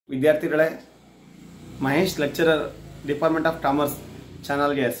ವಿದ್ಯಾರ್ಥಿಗಳೇ, Mahesh lecturer department of commerce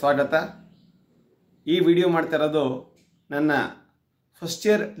ಚಾನಲ್ಗೆ ಸ್ವಾಗತ. ಈ ವಿಡಿಯೋ ಮಾಡ್ತಾ ಇರೋದು ನನ್ನ ಫಸ್ಟ್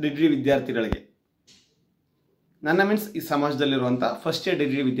ಇಯರ್ ಡಿಗ್ರಿ ವಿದ್ಯಾರ್ಥಿಗಳಿಗೆ. ನನ್ನ ಮೀನ್ಸ್ ಈ ಸಮಾಜದಲ್ಲಿರುವಂಥ ಫಸ್ಟ್ ಇಯರ್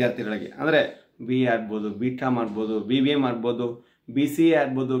ಡಿಗ್ರಿ ವಿದ್ಯಾರ್ಥಿಗಳಿಗೆ ಅಂದರೆ BA ಆಗ್ಬೋದು, B.com ಆಗ್ಬೋದು, BBA ಮಾಡ್ಬೋದು, BCA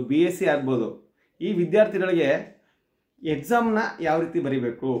ಆಗ್ಬೋದು, B.sc ಆಗ್ಬೋದು. ಈ ವಿದ್ಯಾರ್ಥಿಗಳಿಗೆ ಎಕ್ಸಾಮ್ನ ಯಾವ ರೀತಿ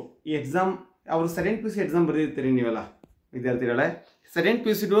ಬರೀಬೇಕು, ಈ ಎಕ್ಸಾಮ್ ಅವರು ಸೆಕೆಂಡ್ PUC ಎಕ್ಸಾಮ್ ಬರೆದಿರ್ತೀರಿ ನೀವೆಲ್ಲ ವಿದ್ಯಾರ್ಥಿಗಳೇ. ಸೆಕೆಂಡ್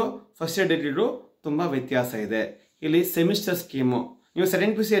PUCಗೂ ಫಸ್ಟ್ ಇಯರ್ ಡಿಗ್ರಿಗೂ ತುಂಬ ವ್ಯತ್ಯಾಸ ಇದೆ. ಇಲ್ಲಿ ಸೆಮಿಸ್ಟರ್ ಸ್ಕೀಮು, ನೀವು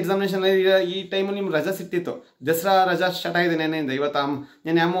ಸೆಕೆಂಡ್ PUC ಎಕ್ಸಾಮಿನೇಷನ್ ಈ ಟೈಮಲ್ಲಿ ನಿಮ್ಗೆ ರಜಾ ಸಿಕ್ತಿತ್ತು. ದಸರಾ ರಜಾ ಸ್ಟಾರ್ಟ್ ಆಗಿದೆ ನೆನೆಯಿಂದ,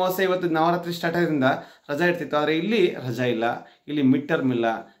 ನೆನೆ ಅಮಾವಾಸ್ಯೆ, ಇವತ್ತು ನವರಾತ್ರಿ ಸ್ಟಾರ್ಟ್ ಆಗೋದ್ರಿಂದ ರಜಾ ಇರ್ತಿತ್ತು. ಆದರೆ ಇಲ್ಲಿ ರಜಾ ಇಲ್ಲ, ಇಲ್ಲಿ ಮಿಡ್ ಟರ್ಮ್ ಇಲ್ಲ,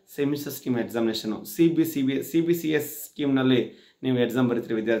 ಸೆಮಿಸ್ಟರ್ ಸ್ಕೀಮ್ ಎಕ್ಸಾಮಿನೇಷನು CBCS ಸ್ಕೀಮ್ನಲ್ಲಿ ನೀವು ಎಕ್ಸಾಮ್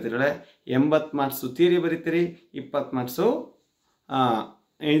ಬರೀತೀರಿ ವಿದ್ಯಾರ್ಥಿಗಳೇ. 80 ಮಾರ್ಕ್ಸು ಥಿಯರಿ ಬರೀತೀರಿ, 20 ಮಾರ್ಕ್ಸು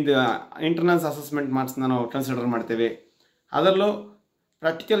ಇದು ಇಂಟರ್ನಲ್ಸ್ ಅಸೆಸ್ಮೆಂಟ್ ಮಾರ್ಕ್ಸ್ನ ನಾವು ಕನ್ಸಿಡರ್ ಮಾಡ್ತೇವೆ. ಅದರಲ್ಲೂ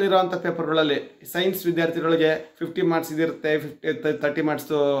ಪ್ರಾಕ್ಟಿಕಲ್ ಇರೋವಂಥ ಪೇಪರ್ಗಳಲ್ಲಿ ಸೈನ್ಸ್ ವಿದ್ಯಾರ್ಥಿಗಳಿಗೆ 50 ಮಾರ್ಕ್ಸ್ ಇದಿರುತ್ತೆ, 30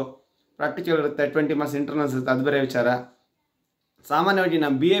 ಮಾರ್ಕ್ಸು ಪ್ರಾಕ್ಟಿಕಲ್ ಇರುತ್ತೆ, 20 ಮಾರ್ಕ್ಸ್ ಇಂಟರ್ನಲ್ಸ್ ಇರುತ್ತೆ, ಅದು ಬೇರೆ ವಿಚಾರ. ಸಾಮಾನ್ಯವಾಗಿ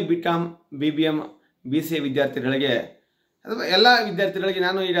ನಾವು BA, B.com, BBM, BCA ವಿದ್ಯಾರ್ಥಿಗಳಿಗೆ ಅಥವಾ ಎಲ್ಲ ವಿದ್ಯಾರ್ಥಿಗಳಿಗೆ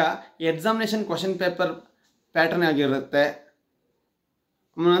ನಾನು ಈಗ ಎಕ್ಸಾಮಿನೇಷನ್ ಕ್ವಶನ್ ಪೇಪರ್ ಪ್ಯಾಟರ್ನ್ ಆಗಿರುತ್ತೆ.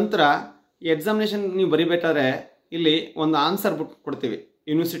 ನಂತರ ಎಕ್ಸಾಮಿನೇಷನ್ ನೀವು ಬರೀಬೇಕಾದ್ರೆ ಇಲ್ಲಿ ಒಂದು ಆನ್ಸರ್ ಬುಕ್ ಕೊಡ್ತೀವಿ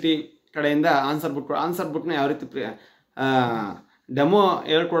ಯೂನಿವರ್ಸಿಟಿ ಕಡೆಯಿಂದ. ಆನ್ಸರ್ ಬುಕ್ನ ಯಾವ ರೀತಿ ಡೆಮೋ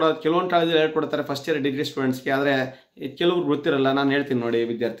ಹೇಳ್ಕೊಡೋದು, ಕೆಲವೊಂದು ಕಾಲೇಜಲ್ಲಿ ಹೇಳ್ಕೊಡ್ತಾರೆ ಫಸ್ಟ್ ಇಯರ್ ಡಿಗ್ರಿ ಸ್ಟೂಡೆಂಟ್ಸ್ಗೆ, ಆದರೆ ಕೆಲವ್ರು ಗೊತ್ತಿರಲ್ಲ. ನಾನು ಹೇಳ್ತೀನಿ ನೋಡಿ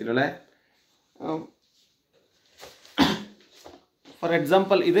ವಿದ್ಯಾರ್ಥಿಗಳೇ. ಫಾರ್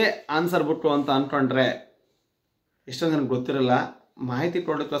ಎಕ್ಸಾಂಪಲ್ ಇದೇ ಆನ್ಸರ್ ಬುಕ್ಕು ಅಂತ ಅಂದ್ಕೊಂಡ್ರೆ ಎಷ್ಟೊಂದು ನನಗೆ ಗೊತ್ತಿರಲ್ಲ, ಮಾಹಿತಿ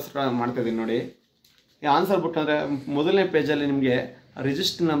ಕೊಡೋಕ್ಕೋಸ್ಕರ ಮಾಡ್ತಾಯಿದ್ದೀನಿ ನೋಡಿ. ಈ ಆನ್ಸರ್ ಬುಕ್ ಅಂದರೆ ಮೊದಲನೇ ಪೇಜಲ್ಲಿ ನಿಮಗೆ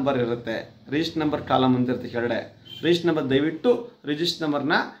ರಿಜಿಸ್ಟರ್ ನಂಬರ್ ಇರುತ್ತೆ, ರಿಜಿಸ್ಟರ್ ನಂಬರ್ ಕಾಲಮ್ ಅಂತಿರುತ್ತೆ ಕೆಳಗಡೆ. ರಿಜಿಸ್ಟರ್ ನಂಬರ್ ದಯವಿಟ್ಟು ರಿಜಿಸ್ಟರ್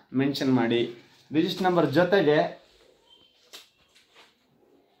ನಂಬರ್ನ ಮೆನ್ಷನ್ ಮಾಡಿ. ರಿಜಿಸ್ಟರ್ ನಂಬರ್ ಜೊತೆಗೆ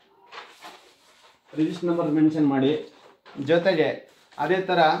ರಿಜಿಸ್ಟರ್ ನಂಬರ್ ಮೆನ್ಷನ್ ಮಾಡಿ. ಜೊತೆಗೆ ಅದೇ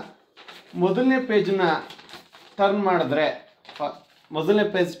ಥರ ಮೊದಲನೇ ಪೇಜನ್ನ ಟರ್ನ್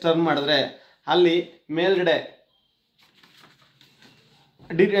ಮಾಡಿದ್ರೆ ಅಲ್ಲಿ ಮೇಲ್ಗಡೆ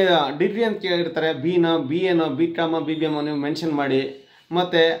ಡಿಗ್ರಿ ಅಂತ ಕೇಳಿರ್ತಾರೆ, BA, B.com, BBM ನೀವು ಮೆನ್ಷನ್ ಮಾಡಿ.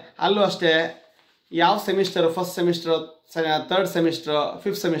 ಮತ್ತು ಅಲ್ಲೂ ಅಷ್ಟೇ ಯಾವ semester, first semester, third semester,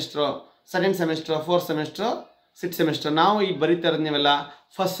 fifth semester, second semester, fourth semester, six semester. ನಾವು ಈಗ ಬರೀತಾ ಇರೋದು ನೀವೆಲ್ಲ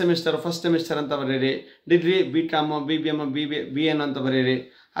ಫಸ್ಟ್ ಸೆಮಿಸ್ಟರ್ ಅಂತ ಬರೀರಿ. ಡಿಗ್ರಿ B.com, BBM, BN ಅಂತ ಬರೀರಿ.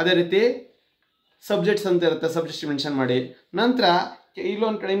 ಅದೇ ರೀತಿ ಸಬ್ಜೆಕ್ಟ್ಸ್ ಅಂತ ಇರುತ್ತೆ, ಸಬ್ಜೆಕ್ಟ್ಸ್ ಮೆನ್ಷನ್ ಮಾಡಿ. ನಂತರ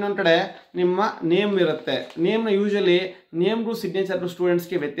ಇನ್ನೊಂದು ಕಡೆ ನಿಮ್ಮ ನೇಮ್ ಇರುತ್ತೆ. ನೇಮ್ನ ಯೂಶಲಿ ನೇಮ್ಗೂ ಸಿಗ್ನೇಚರ್ಗೂ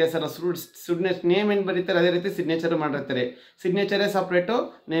ಸ್ಟೂಡೆಂಟ್ಸ್ಗೆ ವ್ಯತ್ಯಾಸ ಇರೋ. ಸ್ಟೂಡೆಂಟ್ಸ್ ನೇಮ್ ಏನು ಬರೀತಾರೆ ಅದೇ ರೀತಿ ಸಿಗ್ನೇಚರ್ ಮಾಡಿರ್ತಾರೆ. ಸಿಗ್ನೇಚರೇ ಸಪ್ರೇಟು,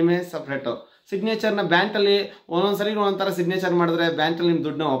 ನೇಮೇ ಸಪ್ರೇಟು. ಸಿಗ್ನೇಚರ್ನ ಬ್ಯಾಂಕಲ್ಲಿ ಒಂದೊಂದ್ಸರಿ ಒಂದೊಂಥರ ಸಿಗ್ನೇಚರ್ ಮಾಡಿದ್ರೆ ಬ್ಯಾಂಕಲ್ಲಿ ನಿಮ್ಮ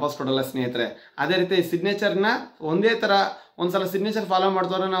ದುಡ್ಡನ್ನ ವಾಪಸ್ ಕೊಡಲ್ಲ ಸ್ನೇಹಿತರೆ. ಅದೇ ರೀತಿ ಸಿಗ್ನೇಚರ್ನ ಒಂದೇ ಥರ ಒಂದ್ಸಲ ಸಿಗ್ನೇಚರ್ ಫಾಲೋ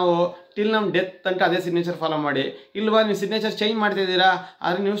ಮಾಡ್ತವ್ರೆ ನಾವು ಟಿಲ್ ನಮ್ಮ ಡೆತ್ ತನಕ ಅದೇ ಸಿಗ್ನೇಚರ್ ಫಾಲೋ ಮಾಡಿ. ಇಲ್ವಾ ನೀವು ಸಿಗ್ನೇಚರ್ ಚೇಂಜ್ ಮಾಡ್ತಿದ್ದೀರಾ,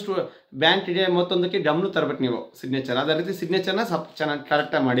 ಆದರೆ ನೀವು ಬ್ಯಾಂಕಿಗೆ ಮತ್ತೊಂದಕ್ಕೆ ಗಮನ ತರಬೇಕು ನೀವು ಸಿಗ್ನೇಚರ್. ಅದೇ ರೀತಿ ಸಿಗ್ನೇಚರ್ನ ಚೆನ್ನಾಗಿ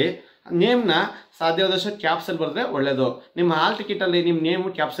ಕರೆಕ್ಟಾಗಿ ಮಾಡಿ. ನೇಮ್ನ ಸಾಧ್ಯವಾದಷ್ಟು ಕ್ಯಾಪ್ಸಲ್ಲಿ ಬರೆದ್ರೆ ಒಳ್ಳೆಯದು. ನಿಮ್ಮ ಹಾಲ್ ಟಿಕೆಟಲ್ಲಿ ನಿಮ್ಮ ನೇಮು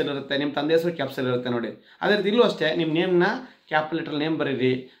ಕ್ಯಾಪ್ಸಲ್ ಇರುತ್ತೆ, ನಿಮ್ಮ ತಂದೆ ಹೆಸರು ಕ್ಯಾಪ್ಸಲ್ ಇರುತ್ತೆ ನೋಡಿ. ಅದೇ ರೀತಿ ಇಲ್ಲೂ ಅಷ್ಟೇ ನಿಮ್ಮ ನೇಮ್ನ ಕ್ಯಾಪಿಟಲ್ ನೇಮ್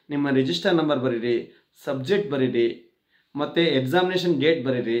ಬರೀರಿ, ನಿಮ್ಮ ರಿಜಿಸ್ಟರ್ ನಂಬರ್ ಬರೀರಿ, ಸಬ್ಜೆಕ್ಟ್ ಬರೀರಿ, ಮತ್ತು ಎಕ್ಸಾಮಿನೇಷನ್ ಡೇಟ್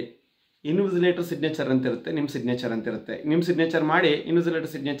ಬರೀರಿ. ಇನ್ವಿಜಿಲೇಟರ್ ಸಿಗ್ನೇಚರ್ ಅಂತ ಇರುತ್ತೆ, ನಿಮ್ಮ ಸಿಗ್ನೇಚರ್ ಅಂತ ಇರುತ್ತೆ. ನಿಮ್ಮ ಸಿಗ್ನೇಚರ್ ಮಾಡಿ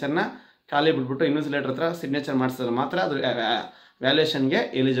ಇನ್ವಿಜಿಲೇಟರ್ ಸಿಗ್ನೇಚರ್ನ ಖಾಲಿ ಬಿಟ್ಬಿಟ್ಟು ಇನ್ವಿಜಿಲೇಟರ್ ಹತ್ರ ಸಿಗ್ನೇಚರ್ ಮಾಡಿಸಿದ್ರೆ ಮಾತ್ರ ಅದು ವ್ಯಾಲ್ಯೂಯೇಷನ್ಗೆ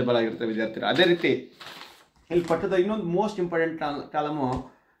ಎಲಿಜಿಬಲ್ ಆಗಿರುತ್ತೆ ವಿದ್ಯಾರ್ಥಿಗಳು. ಅದೇ ರೀತಿ ಇಲ್ಲಿ ಪಟ್ಟದ ಇನ್ನೊಂದು ಮೋಸ್ಟ್ ಇಂಪಾರ್ಟೆಂಟ್ ಕಾಲಮು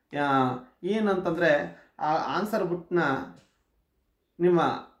ಏನಂತಂದರೆ ಆ ಆನ್ಸರ್ ಬುಕ್ನ ನಿಮ್ಮ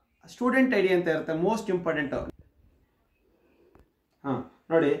ಸ್ಟೂಡೆಂಟ್ ID ಅಂತ ಇರುತ್ತೆ, ಮೋಸ್ಟ್ ಇಂಪಾರ್ಟೆಂಟು.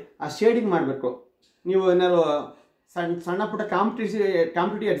 ನೋಡಿ, ಆ ಶೇಡಿಂಗ್ ಮಾಡಬೇಕು. ನೀವು ಏನಾದ್ರು ಸಣ್ಣ ಪುಟ್ಟ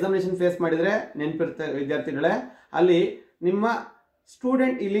ಕಾಂಪಿಟೇಟಿವ್ ಎಕ್ಸಾಮಿನೇಷನ್ ಫೇಸ್ ಮಾಡಿದರೆ ನೆನಪಿರುತ್ತೆ ವಿದ್ಯಾರ್ಥಿಗಳೇ. ಅಲ್ಲಿ ನಿಮ್ಮ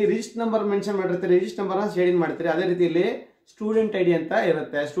ಸ್ಟೂಡೆಂಟ್ ಇಲ್ಲಿ ರಿಜಿಸ್ಟರ್ ನಂಬರ್ ಮೆನ್ಷನ್ ಮಾಡಿರ್ತೀರಿ, ರಿಜಿಸ್ಟರ್ ನಂಬರ್ನ ಶೇಡಿಂಗ್ ಮಾಡ್ತೀರಿ. ಅದೇ ರೀತಿ ಇಲ್ಲಿ ಸ್ಟೂಡೆಂಟ್ ID ಅಂತ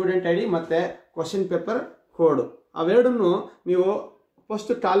ಇರುತ್ತೆ. ಸ್ಟೂಡೆಂಟ್ ID ಮತ್ತು ಕ್ವಶನ್ ಪೇಪರ್ ಕೋಡು ಅವೆರಡನ್ನು ನೀವು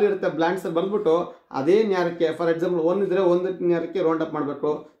ಫಸ್ಟ್ ಖಾಲಿ ಇರುತ್ತೆ ಬ್ಲ್ಯಾಂಕ್ಸಲ್ಲಿ ಬಂದ್ಬಿಟ್ಟು ಅದೇ ನ್ಯಾರಕ್ಕೆ, ಫಾರ್ ಎಕ್ಸಾಂಪಲ್ 1 ಇದ್ದರೆ 1 ನ್ಯಾರಕ್ಕೆ ರೌಂಡ್ ಅಪ್ ಮಾಡಬೇಕು,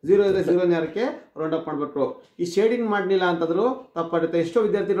 0 ಇದ್ದರೆ 0 ನ್ಯಾರಕ್ಕೆ ರೌಂಡ್ ಅಪ್ ಮಾಡಬೇಕು. ಈ ಶೇಡಿಂಗ್ ಮಾಡಲಿಲ್ಲ ಅಂತಂದ್ರೂ ತಪ್ಪಾಗುತ್ತೆ. ಎಷ್ಟೋ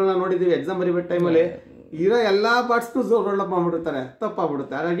ವಿದ್ಯಾರ್ಥಿಗಳನ್ನ ನೋಡಿದ್ದೀವಿ ಎಕ್ಸಾಮ್ ಬರೀಬೇಕು ಟೈಮಲ್ಲಿ ಇರೋ ಎಲ್ಲ ಪಾರ್ಟ್ಸ್ನು ರೌಂಡ್ ಅಪ್ ಮಾಡಿಬಿಡ್ತಾರೆ,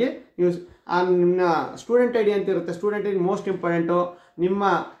 ತಪ್ಪಾಗ್ಬಿಡುತ್ತೆ. ಹಾಗಾಗಿ ನೀವು ನಿಮ್ಮ ಸ್ಟೂಡೆಂಟ್ ID ಅಂತ ಇರುತ್ತೆ, ಸ್ಟೂಡೆಂಟ್ ID ಮೋಸ್ಟ್ ಇಂಪಾರ್ಟೆಂಟು. ನಿಮ್ಮ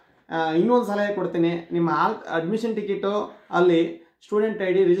ಇನ್ನೊಂದು ಸಲಹೆ ಕೊಡ್ತೀನಿ, ನಿಮ್ಮ ಅಡ್ಮಿಷನ್ ಟಿಕೆಟು ಅಲ್ಲಿ ಸ್ಟೂಡೆಂಟ್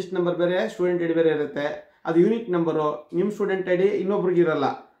ID ರಿಜಿಸ್ಟರ್ ನಂಬರ್ ಬೇರೆ, ಸ್ಟೂಡೆಂಟ್ ID ಬೇರೆ ಇರುತ್ತೆ. ಅದು ಯೂನಿಕ್ ನಂಬರು, ನಿಮ್ಮ ಸ್ಟೂಡೆಂಟ್ ID ಇನ್ನೊಬ್ರಿಗೆ ಇರೋಲ್ಲ.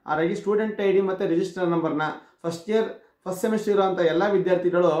 ಹಾಗಾಗಿ ಸ್ಟೂಡೆಂಟ್ ID ಮತ್ತು ರಿಜಿಸ್ಟರ್ ನಂಬರ್ನ ಫಸ್ಟ್ ಸೆಮಿಸ್ಟರ್ ಇರೋವಂಥ ಎಲ್ಲ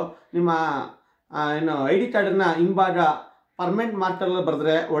ವಿದ್ಯಾರ್ಥಿಗಳು ನಿಮ್ಮ ಏನು ID ಕಾರ್ಡನ್ನು ಹಿಂಭಾಗ ಪರ್ಮನೆಂಟ್ ಮಾರ್ಕಲ್ಲಿ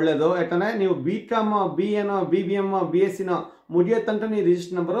ಬರೆದ್ರೆ ಒಳ್ಳೆಯದು. ಯಾಕಂದರೆ ನೀವು BCom BA BBM BSc ಮುಗಿಯೋ ತನಕ ನೀವು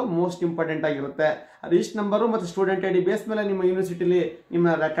ರಿಜಿಸ್ಟರ್ ನಂಬರು ಮೋಸ್ಟ್ ಇಂಪಾರ್ಟೆಂಟ್ ಆಗಿರುತ್ತೆ. ರಿಜಿಸ್ಟರ್ ನಂಬರು ಮತ್ತು ಸ್ಟೂಡೆಂಟ್ ಐ ಡಿ ಬೇಸ್ ಮೇಲೆ ನಿಮ್ಮ ಯೂನಿವರ್ಸಿಟಿಲಿ ನಿಮ್ಮ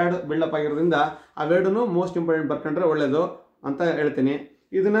ರೆಕಾರ್ಡ್ ಬಿಲ್ಡಪ್ ಆಗಿರೋದ್ರಿಂದ ಅವೆರಡೂ ಮೋಸ್ಟ್ ಇಂಪಾರ್ಟೆಂಟ್ ಬರ್ಕೊಂಡ್ರೆ ಒಳ್ಳೆಯದು ಅಂತ ಹೇಳ್ತೀನಿ.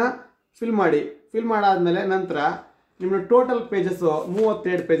 ಇದನ್ನು ಫಿಲ್ ಮಾಡಿ. ಫಿಲ್ ಮಾಡಾದ್ಮೇಲೆ ನಂತರ ನಿಮ್ಮ ಟೋಟಲ್ ಪೇಜಸ್ಸು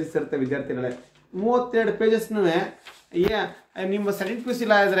 32 ಪೇಜಸ್ ಇರುತ್ತೆ ವಿದ್ಯಾರ್ಥಿಗಳೇ. 32 ಪೇಜಸ್ನೂ ನಿಮ್ಮ ಸೆಕೆಂಡ್ PUC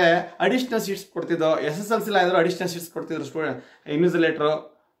ಆದರೆ ಅಡಿಷ್ನಲ್ ಸೀಟ್ಸ್ ಕೊಡ್ತಿದ್ದೋ, SSLC ಆದರೂ ಅಡಿಷ್ನಲ್ ಸೀಟ್ಸ್ ಕೊಡ್ತಿದ್ರು ಇನ್ವಿಜಿಲೇಟ್ರು.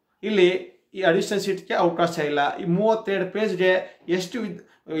 ಇಲ್ಲಿ ಈ ಅಡಿಷ್ನಲ್ ಸೀಟ್ಗೆ ಅವಕಾಶ ಇಲ್ಲ. ಈ 32 ಪೇಜ್ಗೆ ಅಷ್ಟು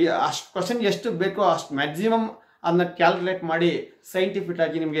ಕ್ವಶನ್ ಎಷ್ಟು ಬೇಕೋ ಅಷ್ಟು ಮ್ಯಾಕ್ಸಿಮಮ್ ಅದನ್ನ ಕ್ಯಾಲ್ಕುಲೇಟ್ ಮಾಡಿ ಸೈಂಟಿಫಿಕ್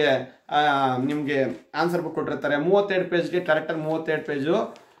ಆಗಿ ನಿಮಗೆ ಆನ್ಸರ್ ಬುಕ್ ಕೊಟ್ಟಿರ್ತಾರೆ. 32 ಪೇಜ್ಗೆ ಕರೆಕ್ಟಾಗಿ 32 ಪೇಜು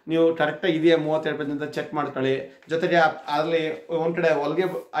ನೀವು ಕರೆಕ್ಟಾಗಿ ಇದೆಯಾ 32 ಪೇಜ್ ಅಂತ ಚೆಕ್ ಮಾಡ್ಕೊಳ್ಳಿ. ಜೊತೆಗೆ ಅದರಲ್ಲಿ ಒಂದು ಕಡೆ ಹೊಲಿಗೆ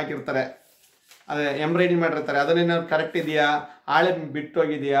ಹಾಕಿರ್ತಾರೆ, ಅದೇ ಎಂಬ್ರಾಯ್ಡಿಂಗ್ ಮಾಡಿರ್ತಾರೆ, ಅದನ್ನೇನಾದ್ರು ಕರೆಕ್ಟ್ ಇದೆಯಾ, ಹಾಳೆ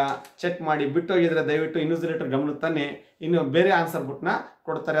ಬಿಟ್ಟೋಗಿದೆಯಾ ಚೆಕ್ ಮಾಡಿ. ಬಿಟ್ಟೋಗಿದ್ರೆ ದಯವಿಟ್ಟು ಇನ್ವಿಜಿಲೇಟರ್ ಗಮನಕ್ಕೆ ತಾನೆ ಇನ್ನು ಬೇರೆ ಆನ್ಸರ್ ಬುಕ್ನ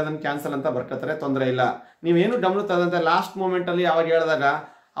ಕೊಡ್ತಾರೆ, ಅದನ್ನು ಕ್ಯಾನ್ಸಲ್ ಅಂತ ಬರ್ಕೊತಾರೆ, ತೊಂದರೆ ಇಲ್ಲ. ನೀವೇನು ಗಮನಕ್ಕೆ ತದಂತೆ ಲಾಸ್ಟ್ ಮೂಮೆಂಟಲ್ಲಿ ಅವಾಗ ಹೇಳಿದಾಗ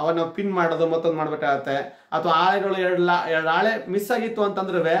ಅವಾಗ ನಾವು ಪಿನ್ ಮಾಡೋದು ಮತ್ತೊಂದು ಮಾಡಬೇಕಾಗತ್ತೆ. ಅಥವಾ ಹಾಳೆಗಳು ಎರಡು ಹಾಳೆ ಮಿಸ್ ಆಗಿತ್ತು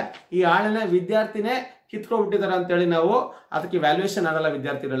ಅಂತಂದ್ರೆ ಈ ಹಾಳೆನ ವಿದ್ಯಾರ್ಥಿನೇ ಕಿತ್ಕೊಬಿಟ್ಟಿದ್ದಾರೆ ಅಂತೇಳಿ ನಾವು ಅದಕ್ಕೆ ವ್ಯಾಲ್ಯೂಯೇಷನ್ ಆಗಲ್ಲ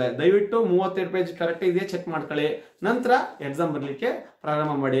ವಿದ್ಯಾರ್ಥಿಗಳೇ. ದಯವಿಟ್ಟು 32 ಪೇಜ್ ಕರೆಕ್ಟ್ ಇದೆಯಾ ಚೆಕ್ ಮಾಡ್ಕೊಳ್ಳಿ. ನಂತರ ಎಕ್ಸಾಮ್ ಬರಲಿಕ್ಕೆ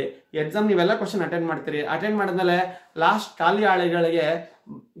ಪ್ರಾರಂಭ ಮಾಡಿ. ಎಕ್ಸಾಮ್ ನೀವೆಲ್ಲ ಕ್ವಶನ್ ಅಟೆಂಡ್ ಮಾಡ್ತೀರಿ. ಅಟೆಂಡ್ ಮಾಡಿದ್ಮೇಲೆ ಲಾಸ್ಟ್ ಖಾಲಿ ಹಾಳೆಗಳಿಗೆ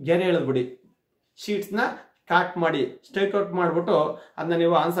ಗೆರೆ ಎಳೆದ್ಬಿಡಿ. ಶೀಟ್ಸ್ನ ಕಾಟ್ ಮಾಡಿ ಸ್ಟ್ರೈಕ್ ಔಟ್ ಮಾಡಿಬಿಟ್ಟು ಅದನ್ನ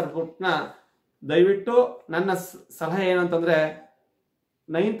ನೀವು ಆನ್ಸರ್ ಬುಕ್ನ ದಯವಿಟ್ಟು ನನ್ನ ಸಲಹೆ ಏನಂತಂದರೆ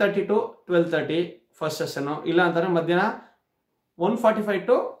 9:30 to 12:30 ಫಸ್ಟ್ ಸೆಷನ್ನು, ಇಲ್ಲ ಅಂತಂದರೆ ಮಧ್ಯಾಹ್ನ 1:45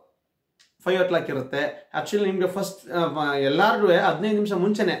 to 5 o'clock ಇರುತ್ತೆ. ಆ್ಯಕ್ಚುಲಿ ನಿಮಗೆ ಫಸ್ಟ್ ಎಲ್ಲರಿಗೂ 15 ನಿಮಿಷ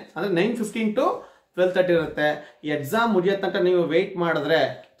ಮುಂಚೆನೆ ಅಂದರೆ 9:15 to 12:30 ಇರುತ್ತೆ. ಈ ಎಕ್ಸಾಮ್ ಮುಗಿಯೋ ತನಕ ನೀವು ವೆಯ್ಟ್ ಮಾಡಿದ್ರೆ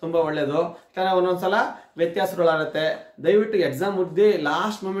ತುಂಬ ಒಳ್ಳೆಯದು. ಯಾಕಂದರೆ ಒಂದೊಂದ್ಸಲ ವ್ಯತ್ಯಾಸಗಳಾಗುತ್ತೆ. ದಯವಿಟ್ಟು ಎಕ್ಸಾಮ್ ಮುಗ್ದು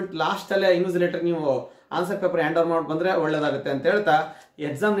ಲಾಸ್ಟ್ ಮೂಮೆಂಟ್ ಲಾಸ್ಟಲ್ಲೇ ಇನ್ವಿಜಿಲೇಟರ್ ನೀವು ಆನ್ಸರ್ ಪೇಪರ್ ಹ್ಯಾಂಡ್ ಓವರ್ ಮಾಡಿ ಬಂದರೆ ಒಳ್ಳೆಯದಾಗುತ್ತೆ ಅಂತ ಹೇಳ್ತಾ,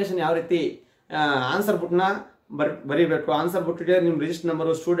 ಎಕ್ಸಾಮಿನೇಷನ್ ಯಾವ ರೀತಿ ಆನ್ಸರ್ ಬುಕ್ನ ಬರೀಬೇಕು, ಆನ್ಸರ್ ಬುಕ್ಗೆ ನಿಮ್ಮ ರಿಜಿಸ್ಟರ್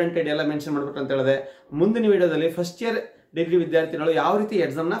ನಂಬರು ಸ್ಟೂಡೆಂಟ್ ಐಡಿ ಎಲ್ಲ ಮೆನ್ಷನ್ ಮಾಡಬೇಕು ಅಂತ ಹೇಳಿದೆ. ಮುಂದಿನ ವಿಡಿಯೋದಲ್ಲಿ ಫಸ್ಟ್ ಇಯರ್ ಡಿಗ್ರಿ ವಿದ್ಯಾರ್ಥಿಗಳು ಯಾವ ರೀತಿ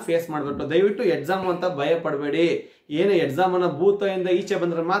ಎಕ್ಸಾಮ್ನ ಫೇಸ್ ಮಾಡಬೇಕು. ದಯವಿಟ್ಟು ಎಕ್ಸಾಮ್ ಅಂತ ಭಯ ಪಡಬೇಡಿ. ಏನು ಎಕ್ಸಾಮನ್ನು ಭೂತದಿಂದ ಈಚೆ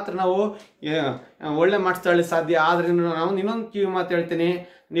ಬಂದರೆ ಮಾತ್ರ ನಾವು ಒಳ್ಳೆ ಮಾರ್ಕ್ಸ್ ತಗೊಳ್ಳಿ ಸಾಧ್ಯ. ಆದರೆ ನಾವು ಇನ್ನೊಂದು ಕಿವಿ ಮಾತು ಹೇಳ್ತೀನಿ,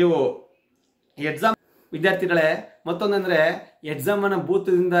 ನೀವು ಎಕ್ಸಾಮ್ ವಿದ್ಯಾರ್ಥಿಗಳೇ ಮತ್ತೊಂದಂದರೆ ಎಕ್ಸಾಮನ್ನು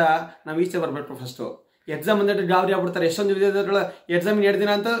ಭೂತದಿಂದ ನಾವು ಈಚೆ ಬರಬೇಕು. ಫಸ್ಟು ಎಕ್ಸಾಮ್ ಅಂದರೆ ಗಾಬರಿ ಆಗ್ಬಿಡ್ತಾರೆ. ಎಷ್ಟೊಂದು ವಿದ್ಯಾರ್ಥಿಗಳು ಎಕ್ಸಾಮಿನ 2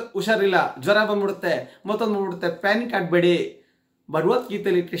 ದಿನ ಅಂತ ಹುಷಾರಿಲ್ಲ, ಜ್ವರ ಬಂದ್ಬಿಡುತ್ತೆ, ಮತ್ತೊಂದು ಬಂದ್ಬಿಡುತ್ತೆ. ಪ್ಯಾನಿಕ್ ಆಗಬೇಡಿ.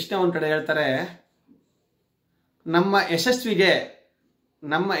 ಭಗವದ್ಗೀತೆಯಲ್ಲಿ ಕೃಷ್ಣ ಒಂದು ಕಡೆ ಹೇಳ್ತಾರೆ, ನಮ್ಮ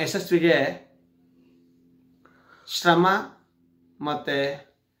ಯಶಸ್ವಿಗೆ ಶ್ರಮ ಮತ್ತು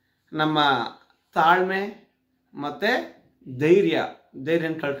ನಮ್ಮ ತಾಳ್ಮೆ ಮತ್ತು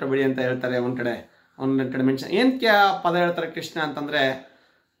ಧೈರ್ಯನ ಕಳ್ಕೊಬೇಡಿ ಅಂತ ಹೇಳ್ತಾರೆ. ಒಂದ್ ಕಡೆ ಮೆನ್ಷನ್ ಏನಕ್ಕೆ ಪದ ಹೇಳ್ತಾರೆ ಕೃಷ್ಣ ಅಂತಂದರೆ,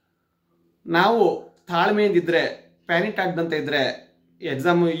 ನಾವು ತಾಳ್ಮೆಯಿಂದಿದ್ರೆ ಪ್ಯಾನಿಕ್ ಆಗದಂತೆ ಇದ್ದರೆ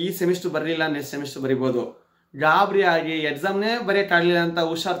ಎಕ್ಸಾಮು ಈ ಸೆಮಿಸ್ಟರ್ ಬರಲಿಲ್ಲ ನೆಕ್ಸ್ಟ್ ಸೆಮಿಸ್ಟರ್ ಬರಿಬೋದು. ಗಾಬರಿ ಆಗಿ ಎಕ್ಸಾಮ್ನೇ ಬರೆಯೋಕ್ಕಾಗಲಿಲ್ಲ ಅಂತ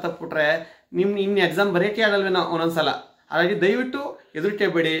ಹುಷಾರು ತಪ್ಪಿಬಿಟ್ರೆ ಇನ್ನು ಎಕ್ಸಾಮ್ ಬರೆಯೋಕ್ಕೆ ಆಗಲ್ವೇನೋ ಒಂದೊಂದ್ಸಲ. ಹಾಗಾಗಿ ದಯವಿಟ್ಟು ಹೆದರಿಕೆ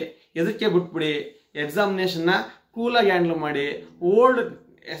ಬಿಟ್ಬಿಡಿ. ಎಕ್ಸಾಮಿನೇಷನ್ನ ಕೂಲಾಗಿ ಹ್ಯಾಂಡ್ಲ್ ಮಾಡಿ.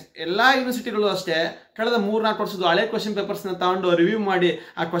 ಎಲ್ಲ ಯೂನಿವರ್ಸಿಟಿಗಳು ಅಷ್ಟೇ ಕಳೆದ 3-4 ವರ್ಷದ ಹಳೆ ಕ್ವಶನ್ ಪೇಪರ್ಸ್ನ ತಗೊಂಡು ರಿವ್ಯೂ ಮಾಡಿ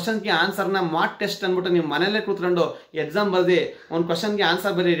ಆ ಕ್ವಶನ್ಗೆ ಆನ್ಸರ್ನ ಮಾರ್ಕ್ ಟೆಸ್ಟ್ ಅಂದ್ಬಿಟ್ಟು ನೀವು ಮನೆಯಲ್ಲೇ ಕೂತ್ಕೊಂಡು ಎಕ್ಸಾಮ್ ಬರ್ದು ಒಂದು ಕ್ವಶನ್ಗೆ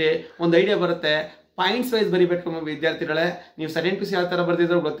ಆನ್ಸರ್ ಬರೀರಿ, ಒಂದು ಐಡಿಯಾ ಬರುತ್ತೆ. ಪಾಯಿಂಟ್ಸ್ ವೈಸ್ ಬರೀಬೇಕು ವಿದ್ಯಾರ್ಥಿಗಳೇ. ನೀವು ಸೆಕೆಂಡ್ PUC ಯಾವ ಥರ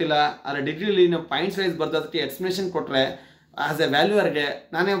ಬರ್ದಿದ್ರೋ ಗೊತ್ತಿಲ್ಲ, ಆದರೆ ಡಿಗ್ರಿಲಿ ನೀವು ಪಾಯಿಂಟ್ಸ್ ವೈಸ್ ಬರ್ದೋದಕ್ಕೆ ಎಕ್ಸ್ಪ್ಲನೇಷನ್ ಕೊಟ್ಟರೆ ಆಸ್ ಎ ವ್ಯಾಲ್ಯೂವರ್ಗೆ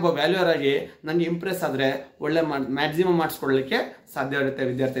ನಾನೇ ಒಬ್ಬ ವ್ಯಾಲ್ಯೂವರ್ ಆಗಿ ನನಗೆ ಇಂಪ್ರೆಸ್ ಆದರೆ ಒಳ್ಳೆ ಮ್ಯಾಕ್ಸಿಮಮ್ ಮಾಡಿಸ್ಕೊಳ್ಳಲಿಕ್ಕೆ ಸಾಧ್ಯ ಆಗುತ್ತೆ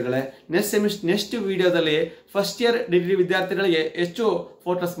ವಿದ್ಯಾರ್ಥಿಗಳೇ. ನೆಕ್ಸ್ಟ್ ವಿಡಿಯೋದಲ್ಲಿ ಫಸ್ಟ್ ಇಯರ್ ಡಿಗ್ರಿ ವಿದ್ಯಾರ್ಥಿಗಳಿಗೆ ಹೆಚ್ಚು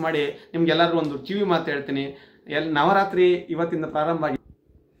ಫೋಕಸ್ ಮಾಡಿ ನಿಮ್ಗೆಲ್ಲರಿಗೂ ಒಂದು ಕಿವಿ ಮಾತು ಹೇಳ್ತೀನಿ. ನವರಾತ್ರಿ ಇವತ್ತಿಂದ ಪ್ರಾರಂಭ ಆಗಿ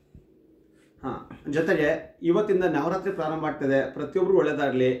ಜೊತೆಗೆ ಇವತ್ತಿಂದ ನವರಾತ್ರಿ ಪ್ರಾರಂಭ ಆಗ್ತದೆ. ಪ್ರತಿಯೊಬ್ಬರು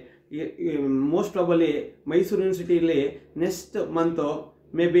ಒಳ್ಳೆಯದಾಗಲಿ. Most probably Mysuru ಯೂನಿವರ್ಸಿಟಿಯಲ್ಲಿ next month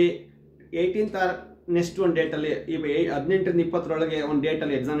may be 18th R next ಒಂದು ಡೇಟಲ್ಲಿ ಈ 18ರಿಂದ 20ರೊಳಗೆ ಒಂದು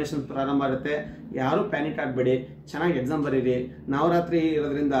ಡೇಟಲ್ಲಿ ಎಕ್ಸಾಮಿನೇಷನ್ ಪ್ರಾರಂಭ ಆಗುತ್ತೆ. ಯಾರೂ ಪ್ಯಾನಿಕ್ ಆಗಬೇಡಿ, ಚೆನ್ನಾಗಿ ಎಕ್ಸಾಮ್ ಬರೀರಿ. ನವರಾತ್ರಿ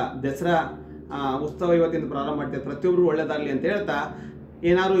ಇರೋದ್ರಿಂದ ದಸರಾ ಉತ್ಸವ ಇವತ್ತಿಂದ ಪ್ರಾರಂಭ ಮಾಡ್ತೇವೆ. ಪ್ರತಿಯೊಬ್ಬರು ಒಳ್ಳೆಯದಾಗಲಿ ಅಂತ ಹೇಳ್ತಾ,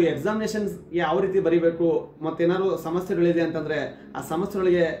 ಏನಾದ್ರು ಎಕ್ಸಾಮಿನೇಷನ್ಸ್ ಯಾವ ರೀತಿ ಬರೀಬೇಕು ಮತ್ತೇನಾದ್ರು ಸಮಸ್ಯೆಗಳಿದೆ ಅಂತಂದರೆ ಆ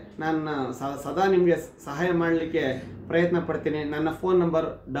ಸಮಸ್ಯೆಗಳಿಗೆ ನಾನು ಸದಾ ನಿಮಗೆ ಸಹಾಯ ಮಾಡಲಿಕ್ಕೆ ಪ್ರಯತ್ನ ಪಡ್ತೀನಿ. ನನ್ನ ಫೋನ್ ನಂಬರ್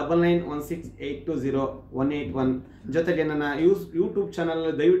 9916820181. ಜೊತೆಗೆ ನನ್ನ ಯೂಟ್ಯೂಬ್ ಚಾನಲ್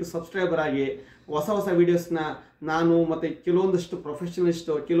ದಯವಿಟ್ಟು ಸಬ್ಸ್ಕ್ರೈಬರ್ ಆಗಿ. ಹೊಸ ವೀಡಿಯೋಸ್ನ ನಾನು ಮತ್ತು ಕೆಲವೊಂದಷ್ಟು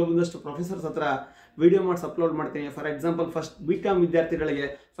ಪ್ರೊಫೆಸರ್ಸ್ ಹತ್ರ ವಿಡಿಯೋ ಮಾಡಿಸಿ ಅಪ್ಲೋಡ್ ಮಾಡ್ತೀನಿ. ಫಾರ್ ಎಕ್ಸಾಂಪಲ್ ಫಸ್ಟ್ BCom ವಿದ್ಯಾರ್ಥಿಗಳಿಗೆ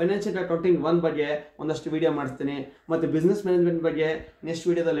ಫೈನಾನ್ಷಿಯಲ್ ಅಕೌಂಟಿಂಗ್ 1 ಬಗ್ಗೆ ಒಂದಷ್ಟು ವಿಡಿಯೋ ಮಾಡಿಸ್ತೀನಿ, ಮತ್ತು ಬಿಸ್ನೆಸ್ ಮ್ಯಾನೇಜ್ಮೆಂಟ್ ಬಗ್ಗೆ ನೆಕ್ಸ್ಟ್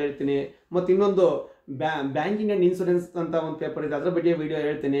ವಿಡಿಯೋದಲ್ಲಿ ಹೇಳ್ತೀನಿ. ಮತ್ತು ಇನ್ನೊಂದು ಬ್ಯಾಂಕಿಂಗ್ ಆ್ಯಂಡ್ ಇನ್ಶೂರೆನ್ಸ್ ಅಂತ ಒಂದು ಪೇಪರ್ ಇದೆ, ಅದರ ಬಗ್ಗೆ ವಿಡಿಯೋ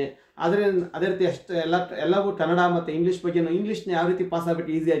ಹೇಳ್ತೀನಿ. ಅದೇ ರೀತಿ ಎಲ್ಲವೂ ಕನ್ನಡ ಮತ್ತು ಇಂಗ್ಲೀಷ್ ಬಗ್ಗೆ, ಇಂಗ್ಲೀಷ್ನ ಯಾವ ರೀತಿ ಪಾಸ್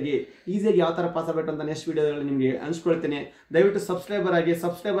ಆಗಬೇಕು ಈಸಿಯಾಗಿ ಯಾವ ಥರ ಪಾಸ್ ಆಗಬೇಕು ಅಂತ ನೆಕ್ಸ್ಟ್ ವಿಡಿಯೋದಲ್ಲಿ ನಿಮಗೆ ಹಂಚ್ಕೊಳ್ತೀನಿ. ದಯವಿಟ್ಟು ಸಬ್ಸ್ಕ್ರೈಬರ್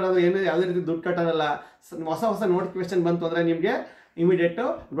ಆದರೆ ಯಾವುದೇ ರೀತಿ ದುಡ್ಡು ಕಟ್ಟೋಲ್ಲ. ಹೊಸ ನೋಟಿಫಿಕೇಶನ್ ಬಂತು ಅಂದರೆ ನಿಮಗೆ ಇಮಿಡಿಯೇಟು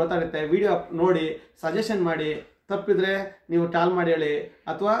ಗೊತ್ತಾಗುತ್ತೆ. ವಿಡಿಯೋ ನೋಡಿ ಸಜೆಷನ್ ಮಾಡಿ, ತಪ್ಪಿದ್ರೆ ನೀವು ಕಾಲ್ ಮಾಡಿ ಹೇಳಿ,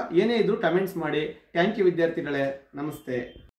 ಅಥವಾ ಏನೇ ಇದ್ರೂ ಕಮೆಂಟ್ಸ್ ಮಾಡಿ. ಥ್ಯಾಂಕ್ ಯು ವಿದ್ಯಾರ್ಥಿಗಳೇ, ನಮಸ್ತೆ.